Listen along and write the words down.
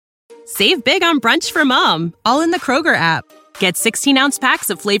Save big on brunch for mom, all in the Kroger app. Get 16-ounce packs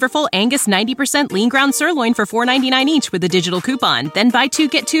of flavorful Angus 90% lean ground sirloin for $4.99 each with a digital coupon. Then buy 2,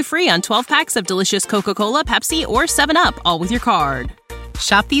 get 2 free on 12 packs of delicious Coca-Cola, Pepsi, or 7-Up, all with your card.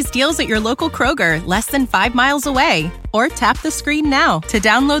 Shop these deals at your local Kroger, less than 5 miles away. Or tap the screen now to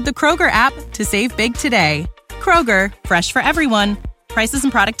download the Kroger app to save big today. Kroger, fresh for everyone. Prices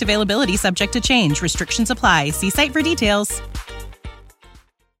and product availability subject to change. Restrictions apply. See site for details.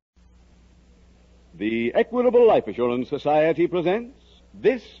 The Equitable Life Assurance Society presents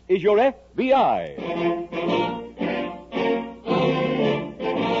This Is Your FBI.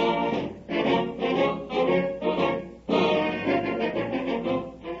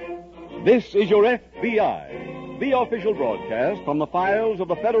 This is Your FBI, the official broadcast from the files of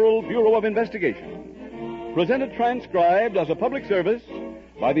the Federal Bureau of Investigation. Presented transcribed as a public service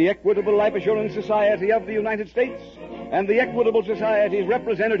by the Equitable Life Assurance Society of the United States and the Equitable Society's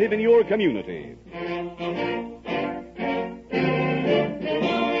representative in your community.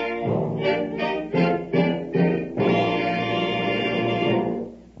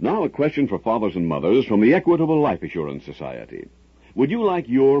 Now a question for fathers and mothers from the Equitable Life Assurance Society. Would you like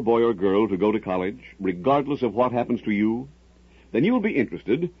your boy or girl to go to college, regardless of what happens to you? Then you'll be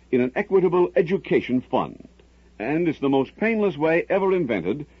interested in an Equitable Education Fund. And it's the most painless way ever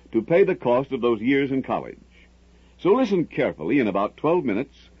invented to pay the cost of those years in college. So listen carefully in about 12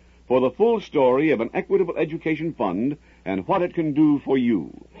 minutes for the full story of an Equitable Education Fund and what it can do for you.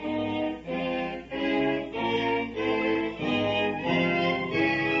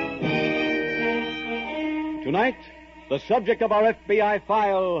 Tonight, the subject of our FBI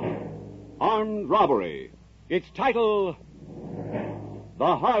file, armed robbery. Its title,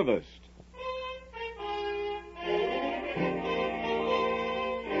 The Harvest.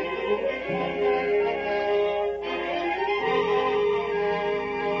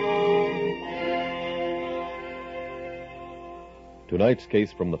 Tonight's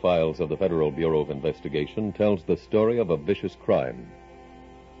case from the files of the Federal Bureau of Investigation tells the story of a vicious crime.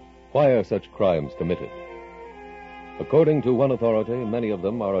 Why are such crimes committed? According to one authority, many of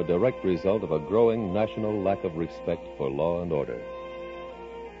them are a direct result of a growing national lack of respect for law and order.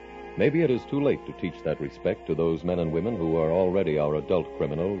 Maybe it is too late to teach that respect to those men and women who are already our adult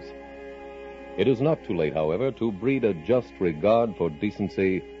criminals. It is not too late, however, to breed a just regard for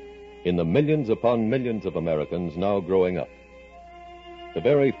decency in the millions upon millions of Americans now growing up. The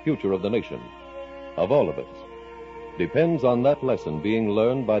very future of the nation, of all of us, depends on that lesson being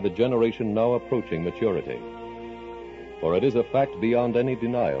learned by the generation now approaching maturity. For it is a fact beyond any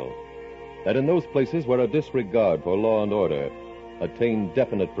denial that in those places where a disregard for law and order attained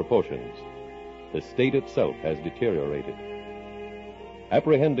definite proportions, the state itself has deteriorated.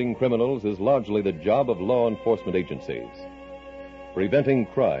 Apprehending criminals is largely the job of law enforcement agencies. Preventing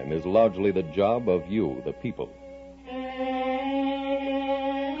crime is largely the job of you, the people.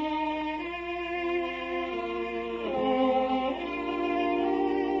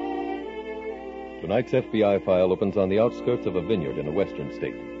 Tonight's FBI file opens on the outskirts of a vineyard in a western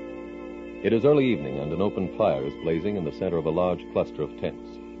state. It is early evening and an open fire is blazing in the center of a large cluster of tents.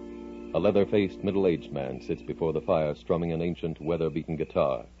 A leather-faced, middle-aged man sits before the fire strumming an ancient, weather-beaten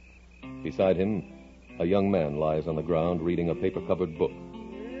guitar. Beside him, a young man lies on the ground reading a paper-covered book.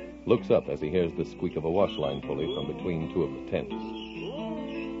 Looks up as he hears the squeak of a wash line pulley from between two of the tents.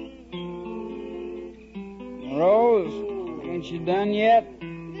 Rose, ain't you done yet?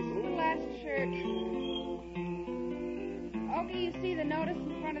 This is the last church. Ogie, you see the notice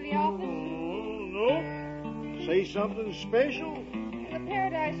in front of the office? No. Say something special? The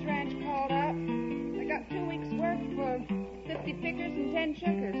Paradise Ranch called up. I got 2 weeks' work for 50 pickers and 10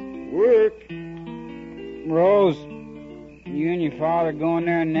 chuckers. Work? Rose, you and your father going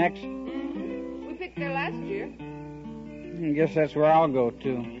there next? We picked there last year. I guess that's where I'll go,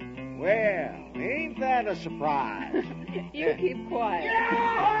 too. Well, ain't that a surprise? You keep quiet.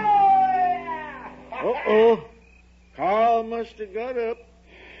 Uh-oh. Carl must have got up.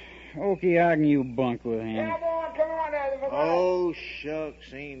 Okay, how can you bunk with him? Oh,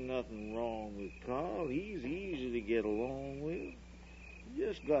 shucks, ain't nothing wrong with Carl. He's easy to get along with. You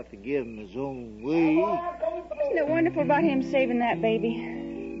just got to give him his own way. Isn't it wonderful about him saving that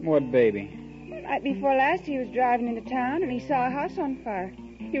baby? What baby? Night before last, he was driving into town and he saw a house on fire.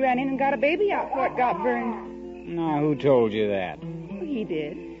 He ran in and got a baby out before it got burned. Now, who told you that? He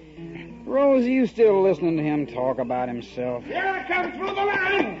did. Rose, you still listening to him talk about himself? Here it comes through the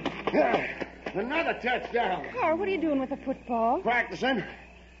line. Another touchdown. Carl, what are you doing with the football? Practicing.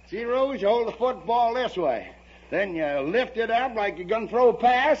 See, Rose, you hold the football this way. Then you lift it up like you're going to throw a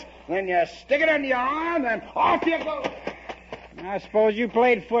pass. Then you stick it under your arm, and off you go. I suppose you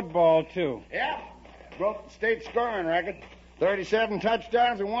played football, too. Yeah. Broke the state scoring record. 37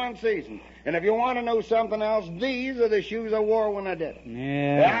 touchdowns in one season. And if you want to know something else, these are the shoes I wore when I did it.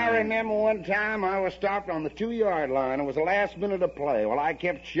 Yeah. I remember one time I was stopped on the 2-yard line. It was the last minute of play. Well, I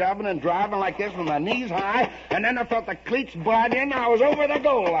kept shoving and driving like this with my knees high, and then I felt the cleats bite in, and I was over the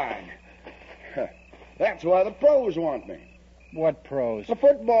goal line. That's why the pros want me. What pros? The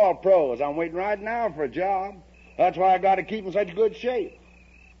football pros. I'm waiting right now for a job. That's why I got to keep in such good shape.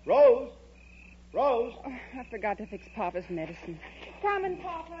 Rose? Rose? Oh, I forgot to fix Papa's medicine. Coming,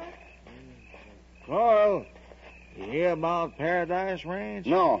 Papa. Carl, you hear about Paradise Ranch?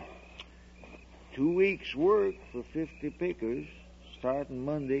 No. 2 weeks' work for 50 pickers, starting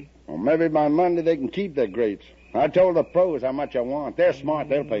Monday. Well, maybe by Monday they can keep their grapes. I told the pros how much I want. They're smart.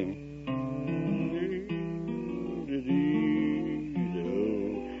 They'll pay me.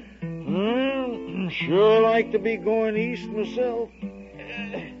 Sure like to be going east myself.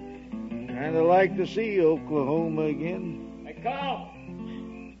 Kind of like to see Oklahoma again. Hey, Carl!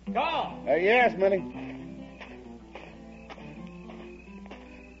 Carl! Yes, Minnie.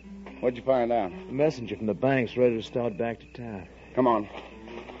 What'd you find out? The messenger from the bank's ready to start back to town. Come on.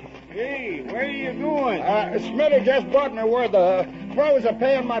 Hey, where are you going? Smitty just brought me word the pros are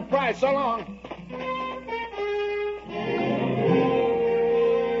paying my price. So long.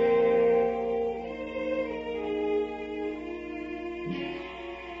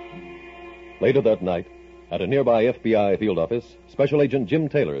 Later that night, at a nearby FBI field office, Special Agent Jim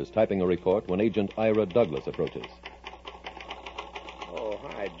Taylor is typing a report when Agent Ira Douglas approaches. Oh,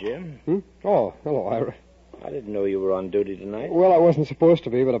 hi, Jim. Oh, hello, Ira. I didn't know you were on duty tonight. Well, I wasn't supposed to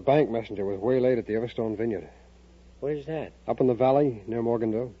be, but a bank messenger was waylaid at the Everstone Vineyard. Where's that? Up in the valley, near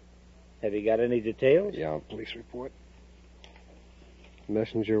Morganville. Have you got any details? Yeah, police report. The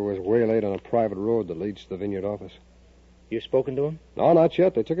messenger was waylaid on a private road that leads to the Vineyard office. You spoken to him? No, not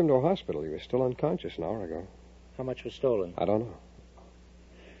yet. They took him to a hospital. He was still unconscious an hour ago. How much was stolen? I don't know.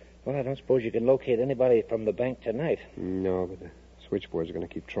 Well, I don't suppose you can locate anybody from the bank tonight. No, but the switchboards are going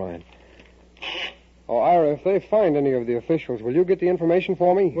to keep trying. Oh, Ira, if they find any of the officials, will you get the information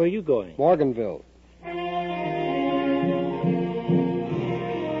for me? Where are you going? Morganville.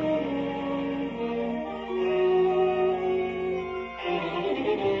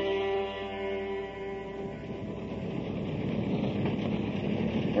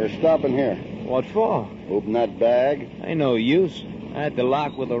 We're stopping here. What for? Open that bag. Ain't no use. I had to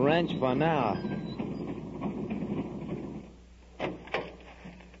lock with a wrench for an hour.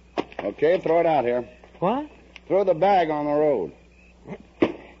 Okay, throw it out here. What? Throw the bag on the road.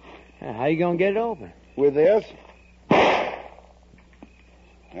 How you gonna get it open? With this. That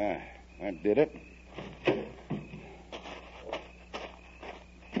did it.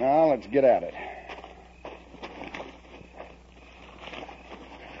 Now, let's get at it.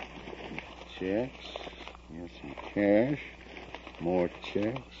 Checks. Here's some cash. More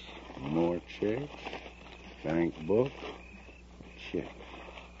checks. More checks. Bank book. Check.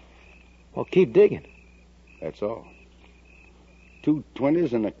 Well, keep digging. That's all. 2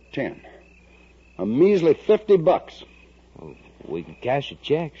 20s and a 10. A measly $50. Well, we can cash a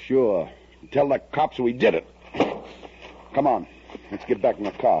check. Sure. Tell the cops we did it. Come on. Let's get back in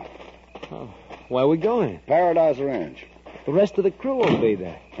the car. Oh, where are we going? Paradise Ranch. The rest of the crew will be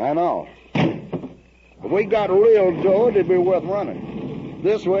there. I know. If we got real dough, it'd be worth running.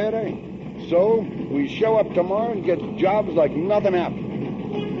 This way it ain't. So, we show up tomorrow and get jobs like nothing happened.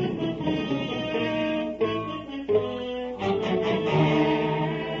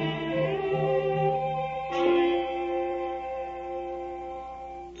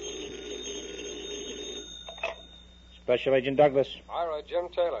 Special Agent Douglas. Ira, Jim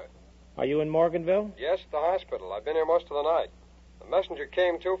Taylor. Are you in Morganville? Yes, the hospital. I've been here most of the night. The messenger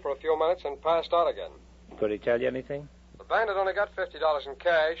came to for a few minutes and passed out again. Could he tell you anything? The bandit only got $50 in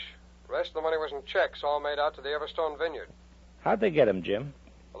cash. The rest of the money was in checks, all made out to the Everstone Vineyard. How'd they get him, Jim?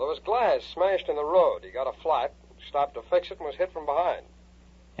 Well, there was glass smashed in the road. He got a flat, stopped to fix it, and was hit from behind.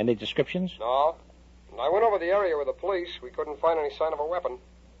 Any descriptions? No. When I went over the area with the police, we couldn't find any sign of a weapon.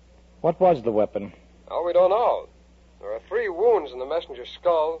 What was the weapon? Oh, we don't know. There are 3 wounds in the messenger's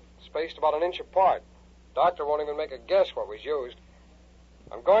skull, spaced about an inch apart. Doctor won't even make a guess what was used.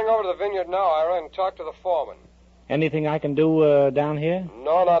 I'm going over to the vineyard now, Ira, and talk to the foreman. Anything I can do down here?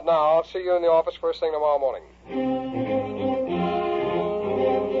 No, not now. I'll see you in the office first thing tomorrow morning.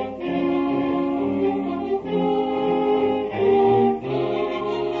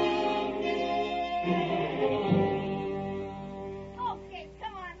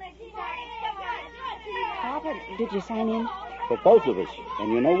 Papa, did you sign in? For both of us.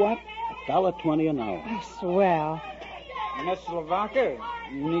 And you know what? $1.20 an hour. Oh, swell. Miss Lavaca,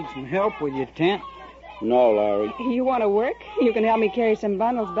 you need some help with your tent? No, Larry. You want to work? You can help me carry some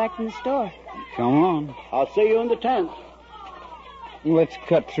bundles back from the store. Come on. I'll see you in the tent. Let's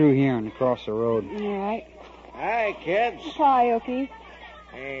cut through here and across the road. All right. Hi, kids. Hi, Okie.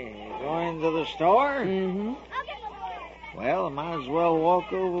 Hey, you going to the store? Mm-hmm. Well, I might as well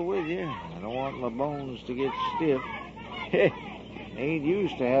walk over with you. I don't want my bones to get stiff. Ain't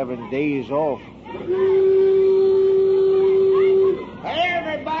used to having days off. Hey,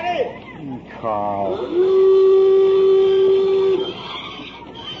 everybody! Carl.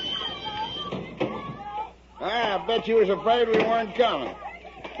 I bet you was afraid we weren't coming.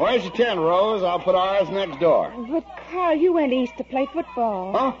 Where's your tent, Rose? I'll put ours next door. But, Carl, you went east to play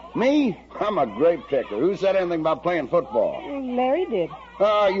football. Huh? Me? I'm a great picker. Who said anything about playing football? Larry did.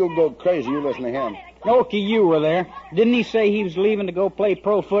 Oh, you go crazy. You listen to him. Okie, you were there. Didn't he say he was leaving to go play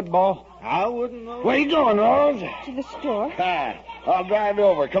pro football? I wouldn't know. Where you going, Rose? To the store. I'll drive you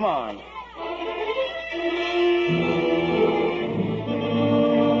over. Come on.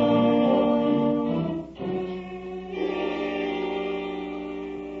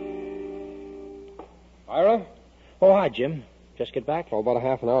 Ira? Oh, hi, Jim. Just get back? Oh, about a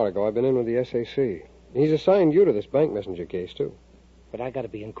half an hour ago. I've been in with the SAC. He's assigned you to this bank messenger case, too. But I got to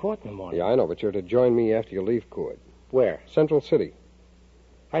be in court in the morning. Yeah, I know, but you're to join me after you leave court. Where? Central City.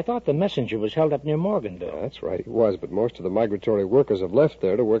 I thought the messenger was held up near Morganville. Yeah, that's right, he was, but most of the migratory workers have left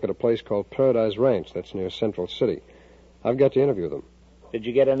there to work at a place called Paradise Ranch. That's near Central City. I've got to interview them. Did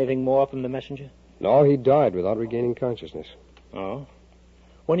you get anything more from the messenger? No, he died without regaining consciousness. Oh?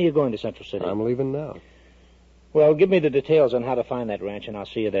 When are you going to Central City? I'm leaving now. Well, give me the details on how to find that ranch, and I'll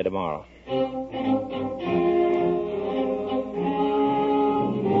see you there tomorrow.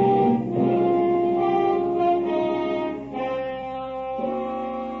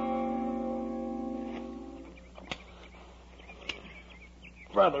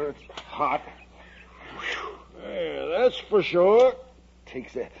 Brother, it's hot. Yeah, that's for sure.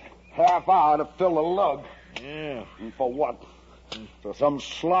 Takes a half hour to fill a lug. Yeah. And for what? So some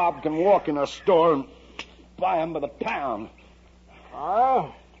slob can walk in a store and buy 'em by the pound.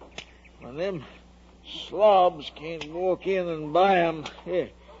 Oh, when them slobs can't walk in and buy 'em,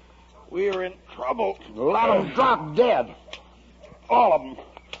 we're in trouble. Let 'em drop dead. All of 'em.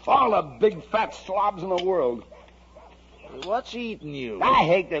 All the big fat slobs in the world. What's eating you? I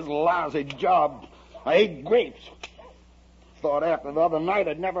hate this lousy job. I hate grapes. Thought after the other night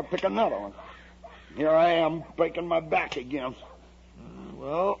I'd never pick another one. Here I am, breaking my back again.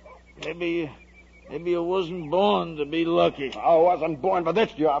 Well, maybe you wasn't born to be lucky. I wasn't born for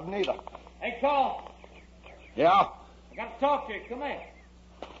this job, neither. Hey, Carl. Yeah? I got to talk to you. Come here.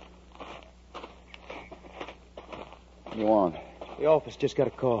 What do you want? The office just got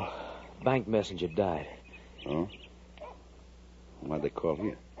a call. Bank messenger died. Oh? Why'd they call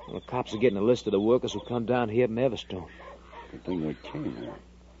here? Well, the cops are getting a list of the workers who come down here from Everstone. Good thing we came here.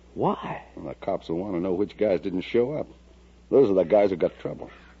 Why? Well, the cops will want to know which guys didn't show up. Those are the guys who got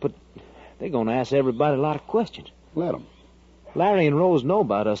trouble. But they're going to ask everybody a lot of questions. Let them. Larry and Rose know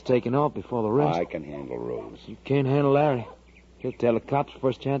about us taking off before the rest. I can handle Rose. You can't handle Larry. He'll tell the cops the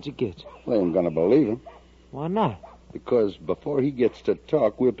first chance he gets. They ain't going to believe him. Why not? Because before he gets to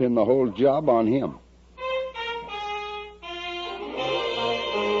talk, we'll pin the whole job on him.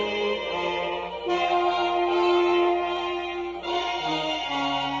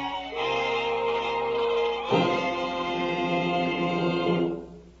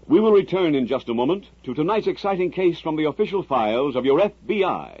 We will return in just a moment to tonight's exciting case from the official files of your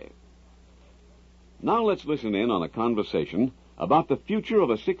FBI. Now let's listen in on a conversation about the future of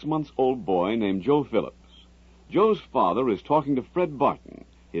a 6-month-old boy named Joe Phillips. Joe's father is talking to Fred Barton,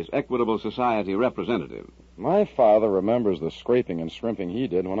 his Equitable Society representative. My father remembers the scraping and shrimping he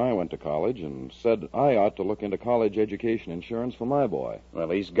did when I went to college and said I ought to look into college education insurance for my boy.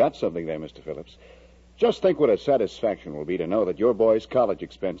 Well, he's got something there, Mr. Phillips. Just think what a satisfaction will be to know that your boy's college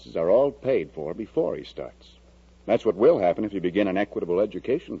expenses are all paid for before he starts. That's what will happen if you begin an equitable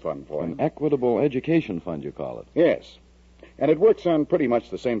education fund for him. An equitable education fund, you call it? Yes. And it works on pretty much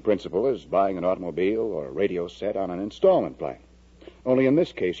the same principle as buying an automobile or a radio set on an installment plan. Only in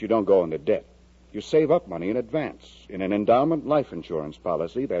this case, you don't go into debt. You save up money in advance in an endowment life insurance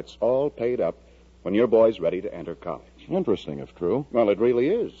policy that's all paid up when your boy's ready to enter college. Interesting, if true. Well, it really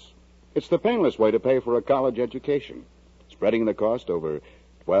is. It's the painless way to pay for a college education, spreading the cost over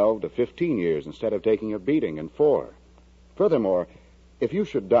 12 to 15 years instead of taking a beating in 4. Furthermore, if you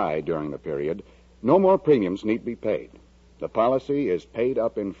should die during the period, no more premiums need be paid. The policy is paid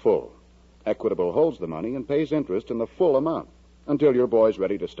up in full. Equitable holds the money and pays interest in the full amount until your boy's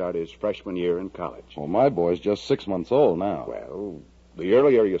ready to start his freshman year in college. Well, my boy's just 6 months old now. Well, the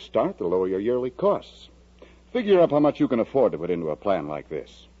earlier you start, the lower your yearly costs. Figure up how much you can afford to put into a plan like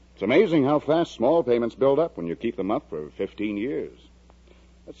this. It's amazing how fast small payments build up when you keep them up for 15 years.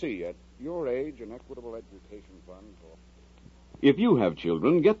 Let's see, at your age, an equitable education fund... If you have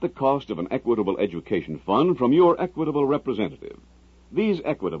children, get the cost of an equitable education fund from your equitable representative. These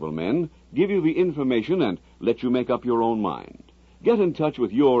equitable men give you the information and let you make up your own mind. Get in touch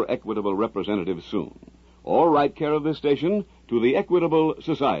with your equitable representative soon. Or write care of this station to the Equitable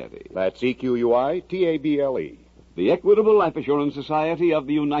Society. That's EQUITABLE. The Equitable Life Assurance Society of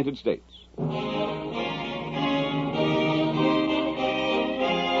the United States.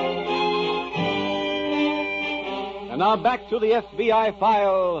 And now back to the FBI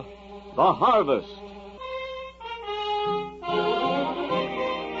file, The Harvest.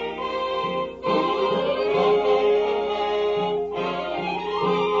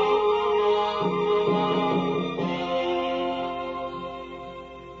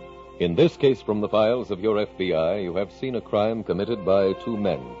 In this case from the files of your FBI, you have seen a crime committed by two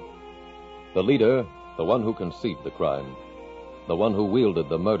men. The leader, the one who conceived the crime, the one who wielded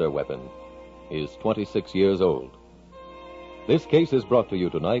the murder weapon, is 26 years old. This case is brought to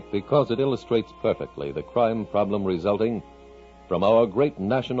you tonight because it illustrates perfectly the crime problem resulting from our great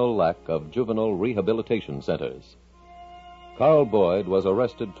national lack of juvenile rehabilitation centers. Carl Boyd was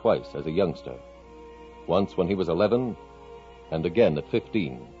arrested twice as a youngster, once when he was 11 and again at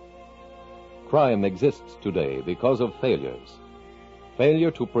 15. Crime exists today because of failures.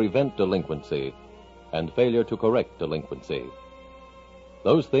 Failure to prevent delinquency and failure to correct delinquency.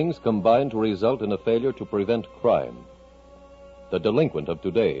 Those things combine to result in a failure to prevent crime. The delinquent of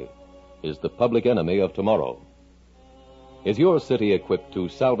today is the public enemy of tomorrow. Is your city equipped to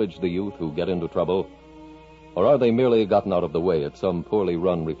salvage the youth who get into trouble? Or are they merely gotten out of the way at some poorly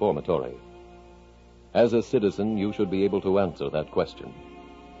run reformatory? As a citizen, you should be able to answer that question.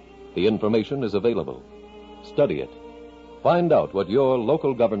 The information is available. Study it. Find out what your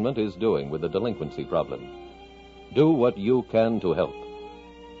local government is doing with the delinquency problem. Do what you can to help.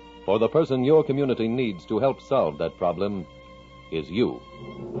 For the person your community needs to help solve that problem is you.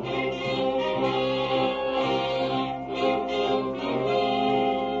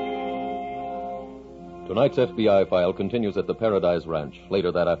 Tonight's FBI file continues at the Paradise Ranch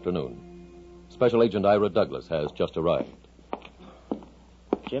later that afternoon. Special Agent Ira Douglas has just arrived.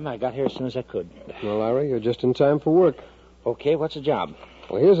 Jim, I got here as soon as I could. Well, Larry, you're just in time for work. Okay, what's the job?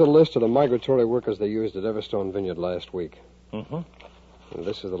 Well, here's a list of the migratory workers they used at Everstone Vineyard last week. Mm-hmm. And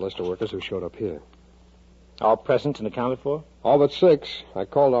this is the list of workers who showed up here. All present and accounted for? All but 6. I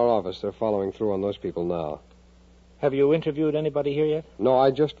called our office. They're following through on those people now. Have you interviewed anybody here yet? No,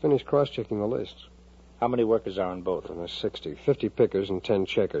 I just finished cross-checking the lists. How many workers are on both? There's 60. 50 pickers and 10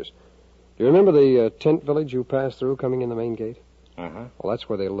 checkers. Do you remember the tent village you passed through coming in the main gate? Uh-huh. Well, that's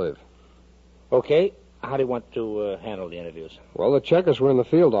where they live. Okay. How do you want to handle the interviews? Well, the checkers were in the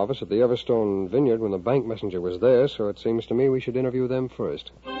field office at the Everstone Vineyard when the bank messenger was there, so it seems to me we should interview them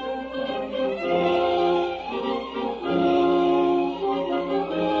first.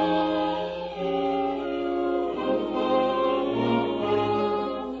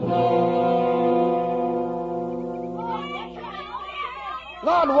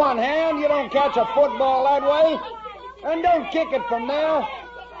 Not one hand. You don't catch a football that way. And don't kick it from there.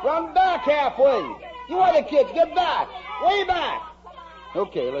 Run back halfway. You other kids, get back. Way back.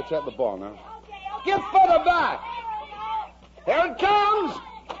 Okay, let's have the ball now. Get further back. Here it comes.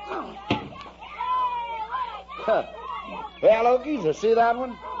 Well, Okies, you see that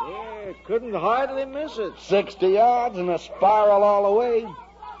one? Yeah, couldn't hardly miss it. 60 yards and a spiral all the way.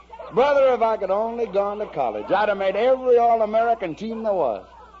 Brother, if I could only gone to college, I'd have made every All-American team there was.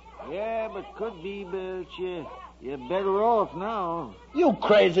 Yeah, but could be, but you're better off now. You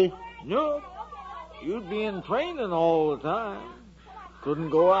crazy. No, you'd be in training all the time.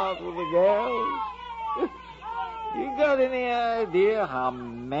 Couldn't go out with the girls. You got any idea how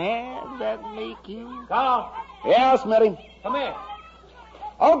mad that'd make you? Carl. Yeah, Smitty. Come here.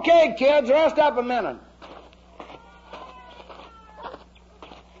 Okay, kids, rest up a minute.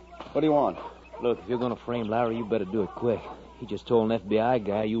 What do you want? Look, if you're going to frame Larry, you better do it quick. He just told an FBI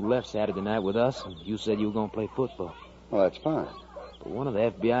guy you left Saturday night with us, and you said you were going to play football. Well, that's fine. But one of the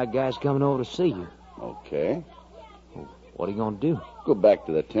FBI guys coming over to see you. Okay. What are you going to do? Go back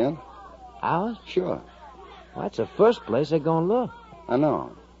to the tent. Ours? Sure. Well, that's the first place they're going to look. I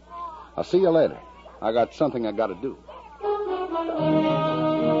know. I'll see you later. I got something I got to do.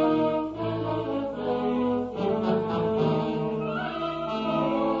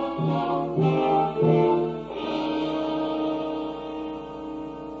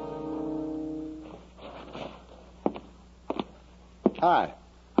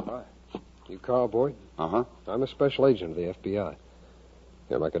 Hi. You Carl Boyd? Uh-huh. I'm a special agent of the FBI.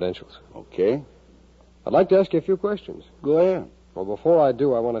 Here are my credentials. Okay. I'd like to ask you a few questions. Go ahead. Well, before I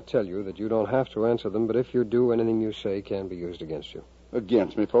do, I want to tell you that you don't have to answer them, but if you do, anything you say can be used against you.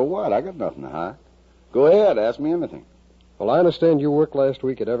 Against me for what? I got nothing to hide. Go ahead, ask me anything. Well, I understand you worked last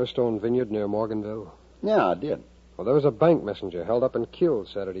week at Everstone Vineyard near Morganville. Yeah, I did. Well, there was a bank messenger held up and killed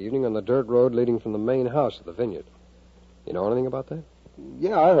Saturday evening on the dirt road leading from the main house of the vineyard. You know anything about that?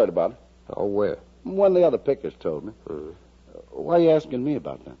 Yeah, I heard about it. Oh, where? One of the other pickers told me. Why are you asking me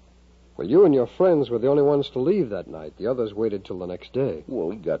about that? Well, you and your friends were the only ones to leave that night. The others waited till the next day. Well,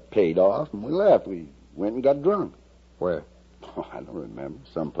 we got paid off and we left. We went and got drunk. Where? Oh, I don't remember.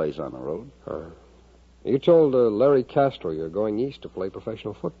 Someplace on the road. You told Larry Castro you're going east to play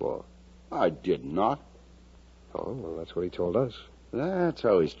professional football. I did not. Oh, well, that's what he told us. That's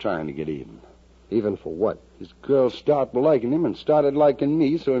how he's trying to get even. Even for what? His girls stopped liking him and started liking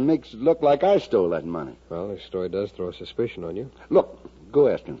me, so it makes it look like I stole that money. Well, his story does throw a suspicion on you. Look, go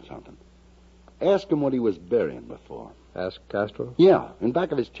ask him something. Ask him what he was burying before. Ask Castro? Yeah, in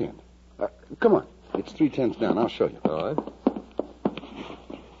back of his tent. Come on. It's 3 tents down. I'll show you. All right.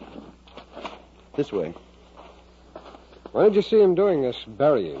 This way. When did you see him doing this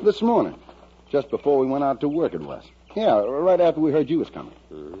burying? This morning. Just before we went out to work, it was. Yeah, right after we heard you was coming.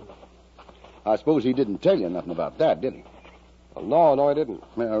 I suppose he didn't tell you nothing about that, did he? Well, no, he didn't.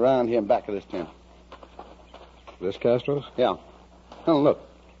 Around here in back of this tent. This Castro's? Yeah. Oh, look.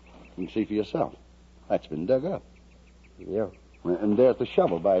 You can see for yourself. That's been dug up. Yeah. And there's the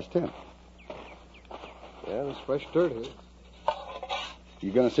shovel by his tent. Yeah, there's fresh dirt here.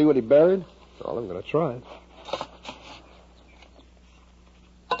 You going to see what he buried? Well, I'm going to try.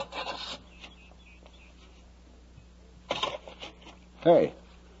 Hey,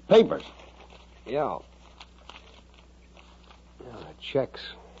 papers. Yeah. Checks.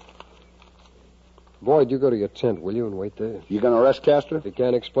 Boyd, you go to your tent, will you, and wait there? You going to arrest Castro? If you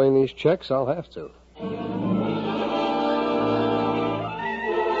can't explain these checks, I'll have to.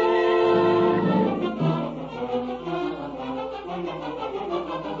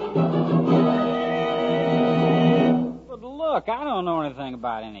 But look, I don't know anything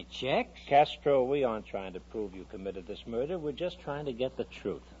about any checks. Castro, we aren't trying to prove you committed this murder. We're just trying to get the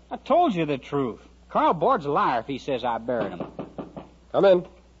truth. I told you the truth. Carl Boyd's a liar if he says I buried him. Come in.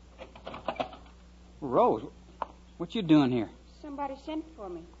 Rose, what you doing here? Somebody sent for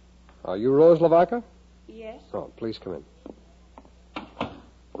me. Are you Rose Lavaca? Yes. Oh, please come in.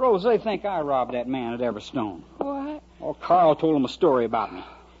 Rose, they think I robbed that man at Everstone. What? Oh, Carl told them a story about me.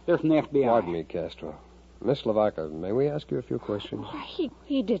 They're from the FBI. Pardon me, Castro. Miss Lavaca, may we ask you a few questions?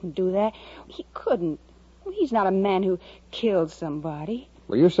 He didn't do that. He couldn't. He's not a man who killed somebody.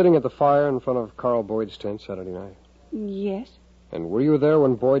 Were you sitting at the fire in front of Carl Boyd's tent Saturday night? Yes. And were you there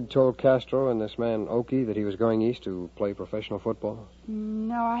when Boyd told Castro and this man Oakey that he was going east to play professional football?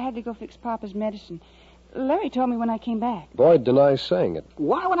 No, I had to go fix Papa's medicine. Larry told me when I came back. Boyd denies saying it.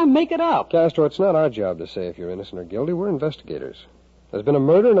 Why would I make it up? Castro, it's not our job to say if you're innocent or guilty. We're investigators. There's been a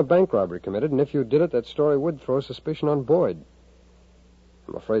murder and a bank robbery committed, and if you did it, that story would throw suspicion on Boyd.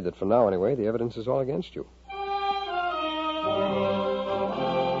 I'm afraid that for now, anyway, the evidence is all against you.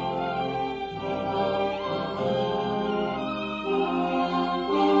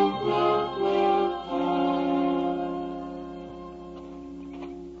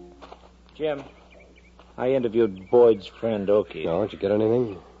 Jim, I interviewed Boyd's friend Oakey. No, did you get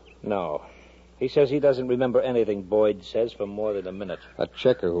anything? No. He says he doesn't remember anything Boyd says for more than a minute. That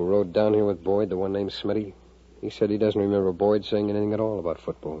checker who rode down here with Boyd, the one named Smitty, he said he doesn't remember Boyd saying anything at all about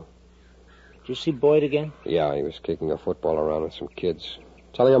football. Did you see Boyd again? Yeah, he was kicking a football around with some kids,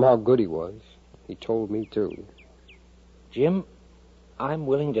 telling them how good he was. He told me, too. Jim, I'm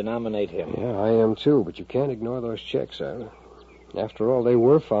willing to nominate him. Yeah, I am, too, but you can't ignore those checks, Sarah. After all, they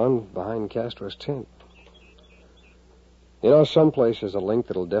were found behind Castro's tent. You know, someplace there's a link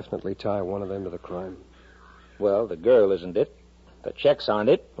that'll definitely tie one of them to the crime. Well, the girl isn't it. The checks aren't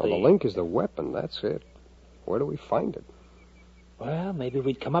it. Well, the link is the weapon, that's it. Where do we find it? Well, maybe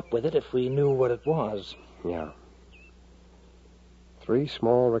we'd come up with it if we knew what it was. Yeah. 3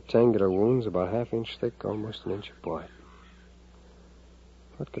 small rectangular wounds about 1/2 inch thick, almost 1 inch wide.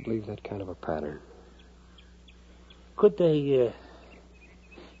 What could leave that kind of a pattern? Could they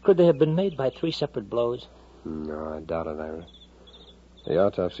have been made by 3 separate blows? No, I doubt it, Ira. The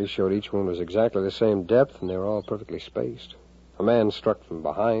autopsy showed each wound was exactly the same depth, and they were all perfectly spaced. A man struck from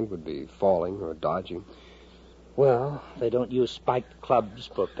behind would be falling or dodging. Well, they don't use spiked clubs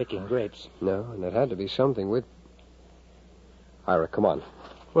for picking grapes. No, and it had to be something with... Ira, come on.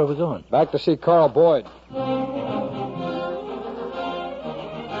 Where are we going? Back to see Carl Boyd.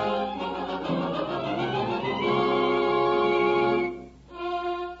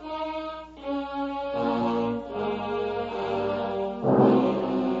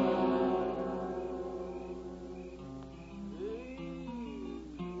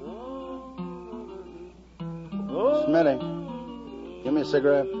 Smitty, give me a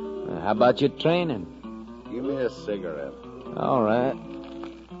cigarette. How about your training? Give me a cigarette. All right.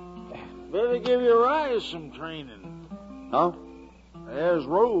 Better give your eyes some training. Huh? There's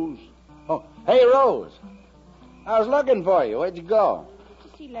Rose. Oh, hey, Rose. I was looking for you. Where'd you go?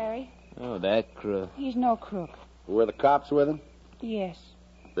 To see Larry. Oh, that crook. He's no crook. Were the cops with him? Yes.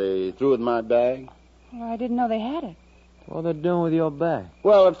 They threw with my bag? Well, I didn't know they had it. What are they doing with your bag?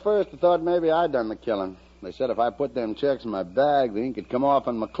 Well, at first I thought maybe I'd done the killing. They said if I put them checks in my bag, the ink could come off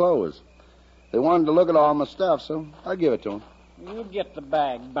on my clothes. They wanted to look at all my stuff, so I give it to them. You get the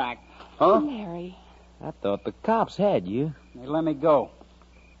bag back. Huh? Larry. I thought the cops had you. They let me go.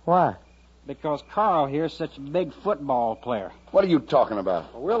 Why? Because Carl here's such a big football player. What are you talking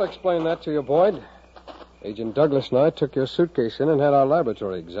about? Well, we'll explain that to you, Boyd. Agent Douglas and I took your suitcase in and had our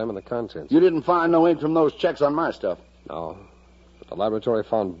laboratory examine the contents. You didn't find no ink from those checks on my stuff? No. But the laboratory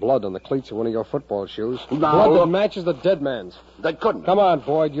found blood on the cleats of one of your football shoes. No. Blood that matches the dead man's. They couldn't. Come on,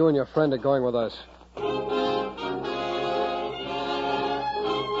 Boyd. You and your friend are going with us.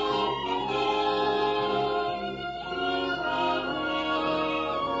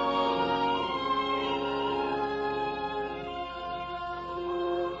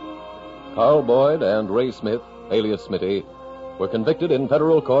 Carl Boyd and Ray Smith, alias Smitty, were convicted in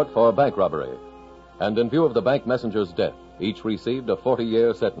federal court for bank robbery. And in view of the bank messenger's death, each received a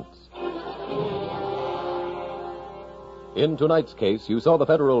 40-year sentence. In tonight's case, you saw the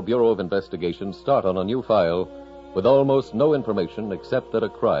Federal Bureau of Investigation start on a new file with almost no information except that a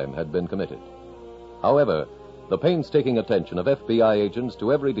crime had been committed. However, the painstaking attention of FBI agents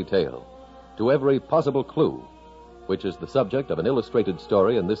to every detail, to every possible clue, which is the subject of an illustrated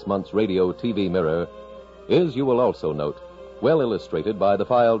story in this month's Radio TV Mirror, is, you will also note, well illustrated by the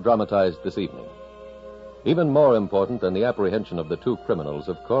file dramatized this evening. Even more important than the apprehension of the two criminals,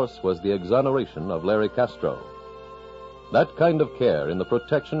 of course, was the exoneration of Larry Castro. That kind of care in the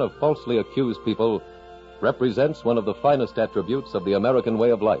protection of falsely accused people represents one of the finest attributes of the American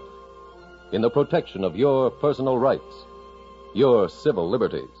way of life, in the protection of your personal rights, your civil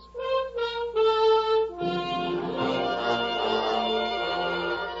liberties.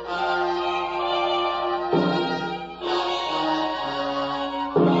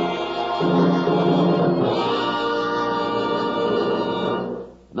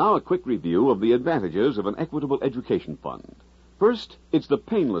 Now a quick review of the advantages of an equitable education fund. First, it's the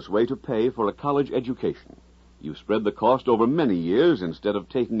painless way to pay for a college education. You spread the cost over many years instead of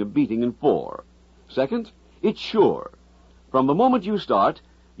taking a beating in 4. Second, it's sure. From the moment you start,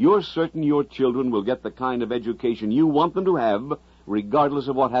 you're certain your children will get the kind of education you want them to have, regardless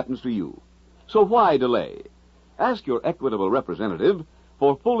of what happens to you. So why delay? Ask your equitable representative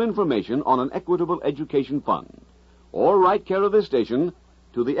for full information on an equitable education fund. Or write care of this station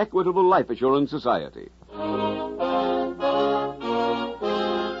to the Equitable Life Assurance Society.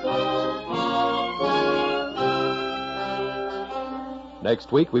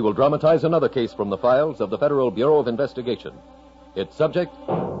 Next week, we will dramatize another case from the files of the Federal Bureau of Investigation. Its subject,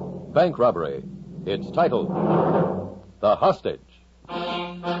 bank robbery. Its title, The Hostage.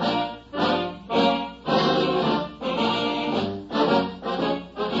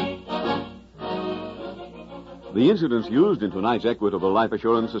 The incidents used in tonight's Equitable Life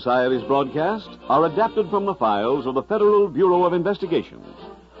Assurance Society's broadcast are adapted from the files of the Federal Bureau of Investigation.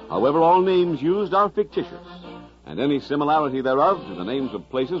 However, all names used are fictitious, and any similarity thereof to the names of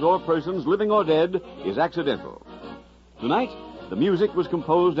places or persons, living or dead, is accidental. Tonight, the music was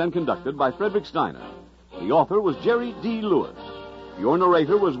composed and conducted by Frederick Steiner. The author was Jerry D. Lewis. Your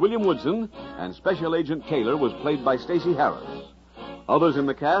narrator was William Woodson, and Special Agent Kaler was played by Stacey Harris. Others in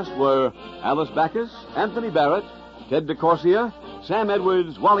the cast were Alice Backus, Anthony Barrett, Ted DeCorsia, Sam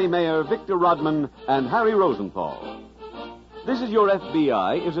Edwards, Wally Mayer, Victor Rodman, and Harry Rosenthal. This Is Your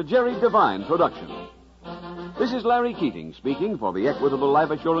FBI is a Jerry Devine production. This is Larry Keating speaking for the Equitable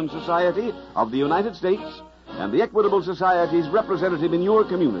Life Assurance Society of the United States and the Equitable Society's representative in your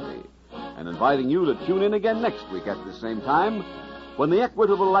community, and inviting you to tune in again next week at the same time when the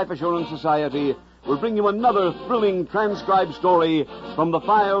Equitable Life Assurance Society will bring you another thrilling transcribed story from the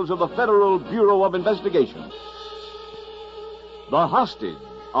files of the Federal Bureau of Investigation. The Hostage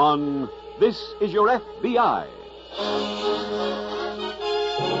on This Is Your FBI.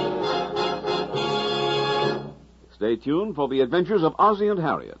 Stay tuned for the adventures of Ozzie and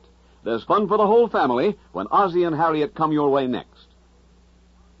Harriet. There's fun for the whole family when Ozzie and Harriet come your way next.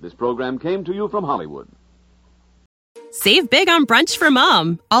 This program came to you from Hollywood. Save big on brunch for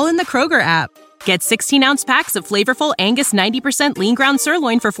Mom, all in the Kroger app. Get 16-ounce packs of flavorful Angus 90% lean ground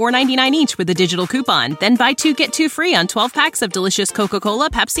sirloin for $4.99 each with a digital coupon. Then buy 2, get 2 free on 12 packs of delicious Coca-Cola,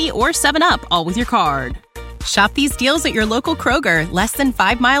 Pepsi, or 7-Up, all with your card. Shop these deals at your local Kroger, less than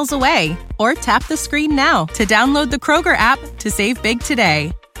 5 miles away. Or tap the screen now to download the Kroger app to save big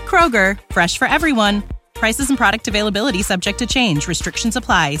today. Kroger, fresh for everyone. Prices and product availability subject to change. Restrictions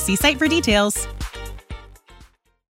apply. See site for details.